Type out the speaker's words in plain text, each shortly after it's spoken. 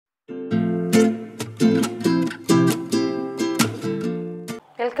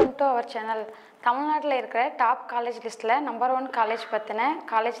Welcome to our channel. தமிழ்நாட்டில் இருக்கிற top college லிஸ்ட்டில் நம்பர் 1 காலேஜ் பற்றின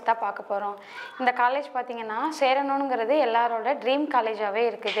காலேஜ் தான் பார்க்க போகிறோம். இந்த காலேஜ் பார்த்திங்கன்னா சேரணுங்கிறது எல்லாரோட ட்ரீம் காலேஜாகவே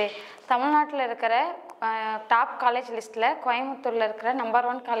இருக்குது. தமிழ்நாட்டில் இருக்கிற டாப் காலேஜ் லிஸ்ட்டில் கோயம்புத்தூரில் இருக்கிற நம்பர்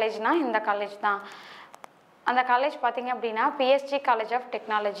 1 காலேஜ்னால் இந்த காலேஜ் தான். அந்த காலேஜ் பார்த்திங்க அப்படின்னா PSG College of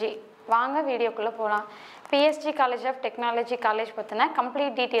Technology. வாங்க வீடியோக்குள்ளே போகலாம். PSG College of Technology college பற்றின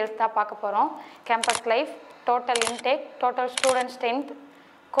கம்ப்ளீட் டீட்டெயில்ஸ் தான் பார்க்க போகிறோம். Campus life, total intake, total student strength,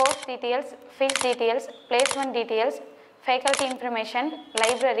 course details, fees details, placement details, faculty information,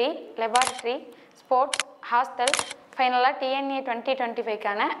 library, laboratory, sports, hostel, ஃபைனலாக TNA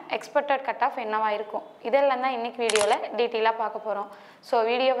 2025க்கான எக்ஸ்பெக்டட் கட் ஆஃப் என்னவாக இருக்கும் இதெல்லாம் தான் இன்றைக்கி வீடியோவில் டீட்டெயிலாக பார்க்க போகிறோம். ஸோ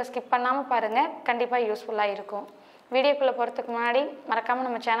வீடியோவை ஸ்கிப் பண்ணாமல் பாருங்கள், கண்டிப்பாக யூஸ்ஃபுல்லாக இருக்கும். வீடியோக்குள்ளே போகிறதுக்கு முன்னாடி மறக்காமல்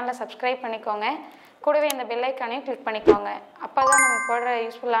நம்ம சேனலை சப்ஸ்கிரைப் பண்ணிக்கோங்க. கூடவே இந்த பெல் ஐக்கானையும் கிளிக் பண்ணிக்கோங்க. அப்போ தான் நம்ம போடுற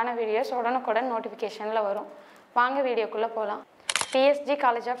யூஸ்ஃபுல்லான வீடியோஸ் உடனுக்குடன் நோட்டிஃபிகேஷனில் வரும். வாங்க வீடியோக்குள்ளே போகலாம். PSG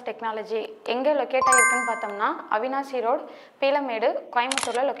College of Technology எங்கே லொக்கேட் ஆகிருக்குன்னு பார்த்தோம்னா அவினாசி ரோடு, பீலமேடு,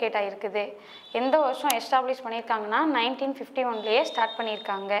 கோயம்புத்தூரில் லொக்கேட் ஆகிருக்குது. எந்த வருஷம் எஸ்டாப்ளிஷ் பண்ணியிருக்காங்கன்னா 1951லேயே ஸ்டார்ட்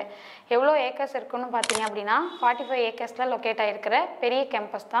பண்ணியிருக்காங்க. எவ்வளோ ஏக்கர்ஸ் இருக்குன்னு பார்த்தீங்க அப்படின்னா 45 ஏக்கர்ஸில் லொக்கேட் ஆகிருக்கிற பெரிய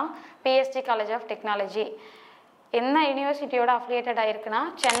கேம்பஸ் தான் PSG College of Technology. என்ன யூனிவர்சிட்டியோட அஃபிலியேட்டட் ஆகிருக்குன்னா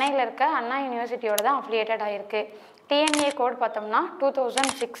சென்னையில் இருக்க அண்ணா யூனிவர்சிட்டியோட தான் அஃபிலியேட்டட் ஆகிருக்கு. TNA கோட் பார்த்தோம்னா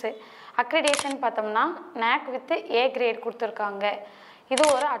 2006. அக்ரிடேஷன் பார்த்தோம்னா NAC வித் A கிரேட் கொடுத்துருக்காங்க. இது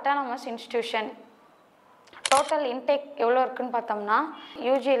ஒரு அட்டானமஸ் இன்ஸ்டிடியூஷன். டோட்டல் இன்டேக் எவ்வளோ இருக்குன்னு பார்த்தோம்னா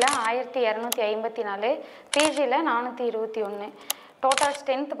யூஜியில் 1254, பிஜியில் 421. டோட்டல்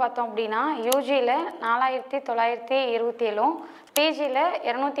ஸ்ட்ரென்த் பார்த்தோம் அப்படின்னா யூஜியில் 4927, பிஜியில்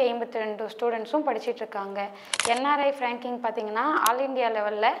 252 ஸ்டூடெண்ட்ஸும் படிச்சிட்ருக்காங்க. NRI ரேங்கிங் பார்த்திங்கன்னா ஆல் இண்டியா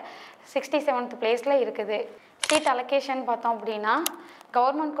லெவலில் 67th பிளேஸில் இருக்குது. சீட் அலோகேஷன் பார்த்தோம் அப்படின்னா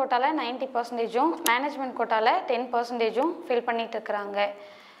கவர்மெண்ட் கோட்டாவில் 90%, மேனேஜ்மெண்ட் கோட்டாவில் 10% ஃபில் பண்ணிகிட்ருக்குறாங்க.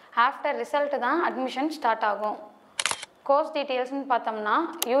 ஆஃப்டர் ரிசல்ட்டு தான் அட்மிஷன் ஸ்டார்ட் ஆகும். கோர்ஸ் டீட்டெயில்ஸ்னு பார்த்தோம்னா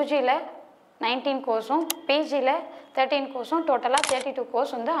யூஜியில் 19 கோர்ஸும் பிஜியில் 13 கோர்ஸும் டோட்டலாக 32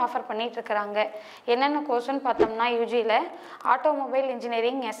 கோர்ஸ் வந்து ஆஃபர் பண்ணிகிட்ருக்குறாங்க. என்னென்ன கோர்ஸுன்னு பார்த்தோம்னா யூஜியில் automobile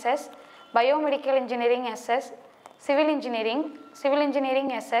engineering SS, biomedical engineering SS, civil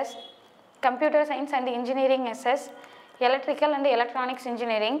engineering SS, computer science and engineering SS, electrical and electronics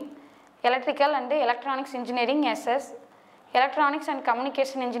engineering SS, electronics and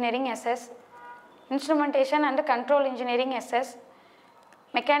communication engineering SS, instrumentation and control engineering SS,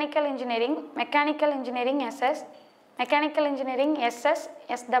 mechanical engineering SS, mechanical engineering SS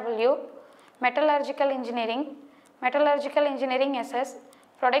SW, metallurgical engineering SS,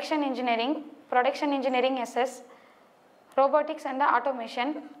 production engineering SS, robotics and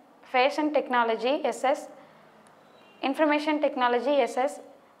automation, fashion technology SS, information technology SS,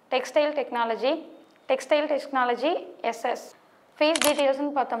 textile technology SS. Fees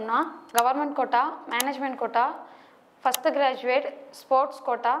டீட்டெயில்ஸ்னு பார்த்தோம்னா government quota, management quota, first graduate, sports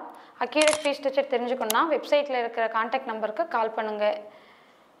quota, accurate fees structure தெரிஞ்சுக்கணுன்னா வெப்சைட்டில் இருக்கிற contact நம்பருக்கு கால் பண்ணுங்கள்.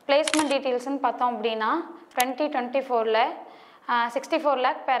 Placement டீட்டெயில்ஸ்னு பார்த்தோம் அப்படின்னா 2024ல் 64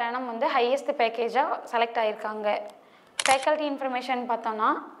 lakh per annum வந்து highest பேக்கேஜாக select ஆகியிருக்காங்க. ஃபேக்கல்ட்டி இன்ஃபர்மேஷன் பார்த்தோம்னா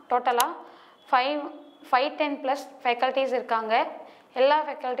டோட்டலாக 510+ ஃபேக்கல்ட்டிஸ் இருக்காங்க. எல்லா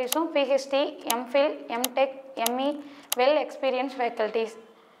ஃபேக்கல்ட்டிஸும் PhD, MPhil, MTech, ME well experience faculties.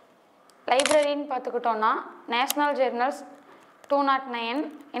 லைப்ரரின்னு பார்த்துக்கிட்டோன்னா national journals 209,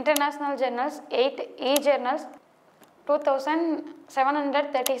 international journals 8, journals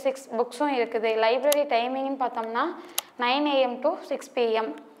 2736 புக்ஸும் இருக்குது. லைப்ரரி டைமிங்னு பார்த்தோம்னா 9 AM to 6 PM.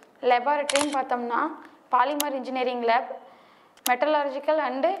 லெபார்ட்ரின்னு பார்த்தோம்னா polymer engineering lab, metallurgical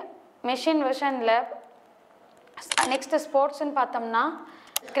and machine version lab. Next ஸ்போர்ட்ஸ்ன்னு பார்த்தோம்னா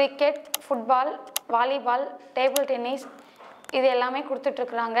cricket, football, volleyball, table tennis இது எல்லாமே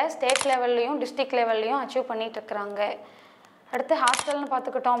கொடுத்துட்ருக்குறாங்க. State லெவல்லையும் district லெவல்லையும் achieve பண்ணிகிட்ருக்குறாங்க. அடுத்து ஹாஸ்டல்னு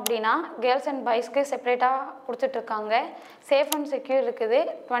பார்த்துக்கிட்டோம் அப்படின்னா கேர்ள்ஸ் அண்ட் பாய்ஸ்க்கு செப்பரேட்டாக கொடுத்துட்ருக்காங்க. சேஃப் அண்ட் செக்யூர் இருக்குது.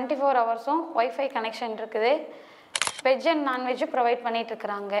 24 ஹவர்ஸும் ஒய்ஃபை கனெக்ஷன் இருக்குது. Veg and non veg provide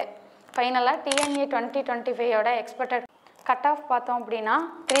பண்ணிகிட்ருக்குறாங்க. ஃபைனலாக TNA 2025யோட எக்ஸ்பெக்டட் கட் ஆஃப் பார்த்தோம் அப்படின்னா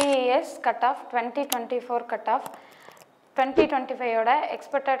 3 years cut off, 2024 cut off, 2025யோட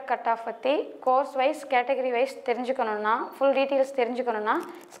expected cut off பற்றி கோர்ஸ் வைஸ், கேட்டகரி வைஸ் தெரிஞ்சுக்கணுன்னா, ஃபுல் டீட்டெயில்ஸ் தெரிஞ்சுக்கணுன்னா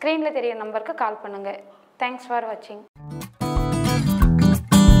ஸ்க்ரீனில் தெரிய நம்பருக்கு கால் பண்ணுங்கள். தேங்க்ஸ் ஃபார் வாட்சிங்.